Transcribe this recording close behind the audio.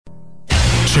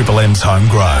Triple M's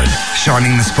Homegrown.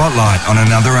 Shining the spotlight on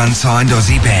another unsigned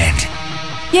Aussie band.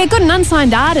 Yeah, got an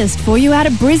unsigned artist for you out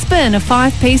of Brisbane, a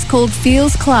 5-piece called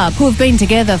Feels Club, who have been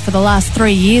together for the last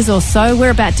 3 years or so.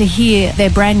 We're about to hear their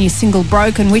brand new single,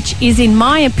 Broken, which is, in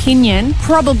my opinion,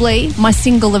 probably my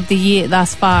single of the year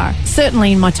thus far.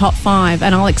 Certainly in my top 5,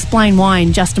 and I'll explain why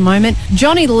in just a moment.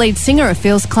 Johnny, the lead singer of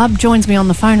Feels Club, joins me on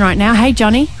the phone right now. Hey,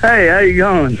 Johnny. Hey, how you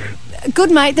going?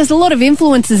 Good, mate. There's a lot of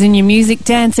influences in your music,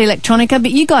 dance, electronica, but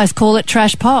you guys call it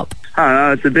trash pop. I don't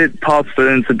know, it's a bit pop, but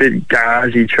it's a bit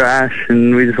garagey trash,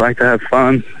 and we just like to have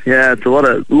fun. Yeah, it's a lot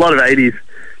of 80s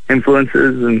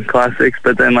influences and classics,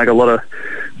 but then like a lot of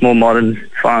more modern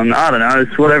fun. I don't know,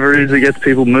 it's whatever it is that gets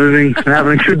people moving and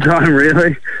having a good time,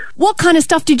 really. What kind of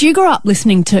stuff did you grow up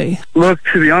listening to? Look,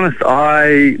 to be honest,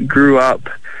 I grew up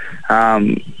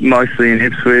mostly in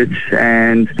Ipswich,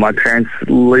 and my parents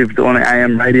lived on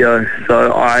AM radio,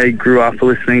 so I grew up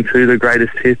listening to the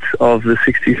greatest hits of the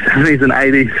 60s, 70s and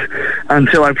 80s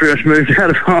until I pretty much moved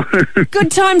out of home.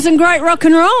 Good times and great rock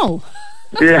and roll.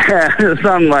 Yeah,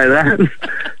 something like that.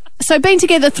 So been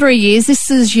together 3 years.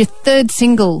 This is your third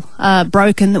single,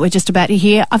 Broken, that we're just about to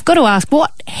hear. I've got to ask,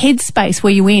 what headspace were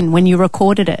you in when you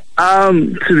recorded it?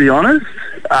 To be honest,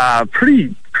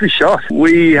 pretty shocked.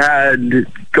 We had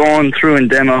gone through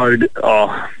and demoed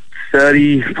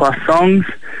 30 plus songs,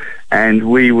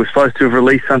 and we were supposed to have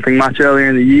released something much earlier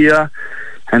in the year,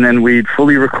 and then we'd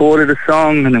fully recorded a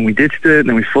song, and then we ditched it, and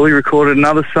then we fully recorded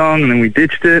another song, and then we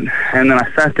ditched it, and then I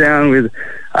sat down with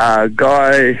a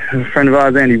guy, a friend of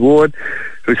ours, Andy Ward,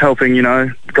 who was helping,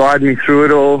 guide me through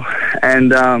it all,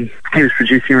 and he was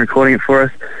producing and recording it for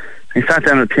us. He sat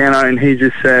down at the piano and he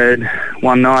just said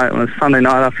one night, on a Sunday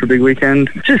night after a big weekend,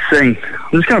 just sing.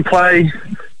 I'm just going to play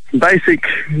basic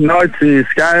notes in your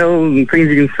scales and things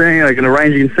you can sing, like an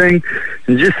arrange you can sing,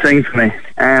 and just sing for me.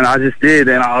 And I just did,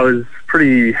 and I was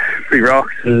pretty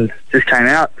rocked, and just came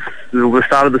out. The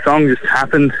start of the song just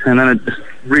happened, and then it just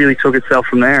really took itself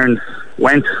from there and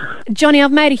went. Johnny,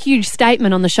 I've made a huge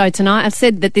statement on the show tonight. I've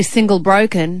said that this single,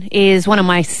 Broken, is one of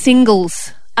my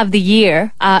singles of the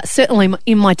year, certainly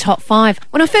in my top 5.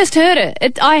 When I first heard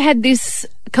it, I had this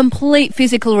complete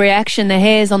physical reaction. The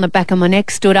hairs on the back of my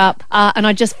neck stood up, and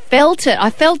I just felt it. I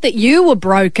felt that you were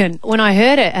broken when I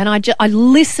heard it, and I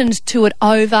listened to it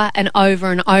over and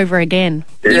over and over again.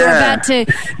 Yeah. You were about to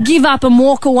give up and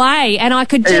walk away, and I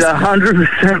could just... It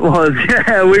 100% was.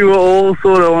 Yeah, we were all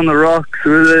sort of on the rocks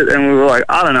with it, and we were like,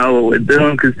 I don't know what we're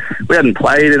doing, because we hadn't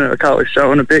played in a couple of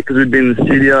shows in a bit because we'd been in the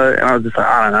studio, and I was just like,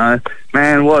 I don't know,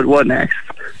 man, what next?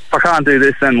 If I can't do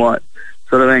this, then what?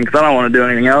 Sort of thing, because I don't want to do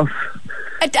anything else.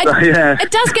 It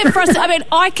does get frustrating.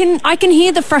 I mean, I can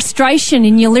hear the frustration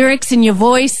in your lyrics, in your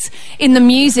voice, in the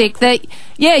music. That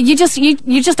you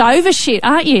just over shit,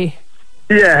 aren't you?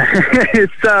 Yeah,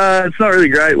 it's not really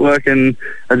great working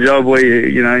a job where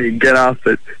you get up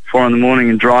at 4 a.m.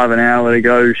 and drive an hour to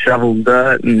go shovel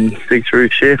dirt and dig through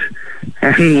shit,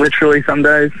 and literally some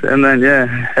days, and then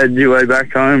head your way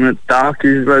back home. And it's dark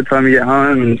usually by the time you get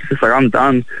home, and it's just like, I'm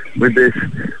done with this.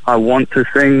 I want to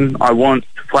sing. I want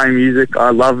to play music. I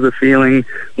love the feeling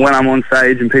when I'm on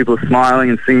stage and people are smiling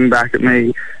and singing back at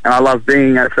me, and I love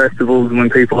being at festivals when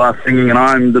people are singing and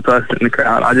I'm the person in the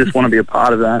crowd. I just want to be a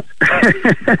part of that.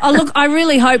 Oh, look, I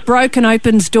really hope Broken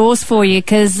opens doors for you,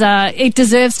 because it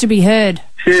deserves to be heard.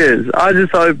 Cheers. I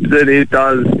just hope that it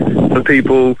does for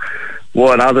people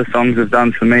what other songs have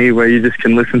done for me, where you just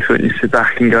can listen to it and you sit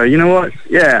back and go, you know what?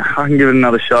 Yeah, I can give it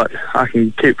another shot. I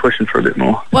can keep pushing for a bit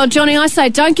more. Well, Johnny, I say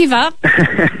don't give up.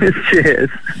 Cheers.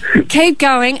 Keep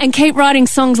going and keep writing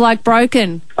songs like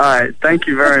Broken. All right, thank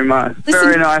you very much.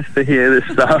 Very nice to hear this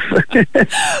stuff.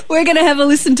 We're going to have a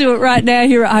listen to it right now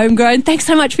here at Homegrown. Thanks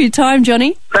so much for your time,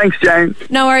 Johnny. Thanks, Jane.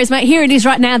 No worries, mate. Here it is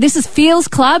right now. This is Feels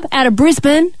Club out of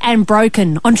Brisbane and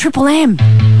Broken on Triple M.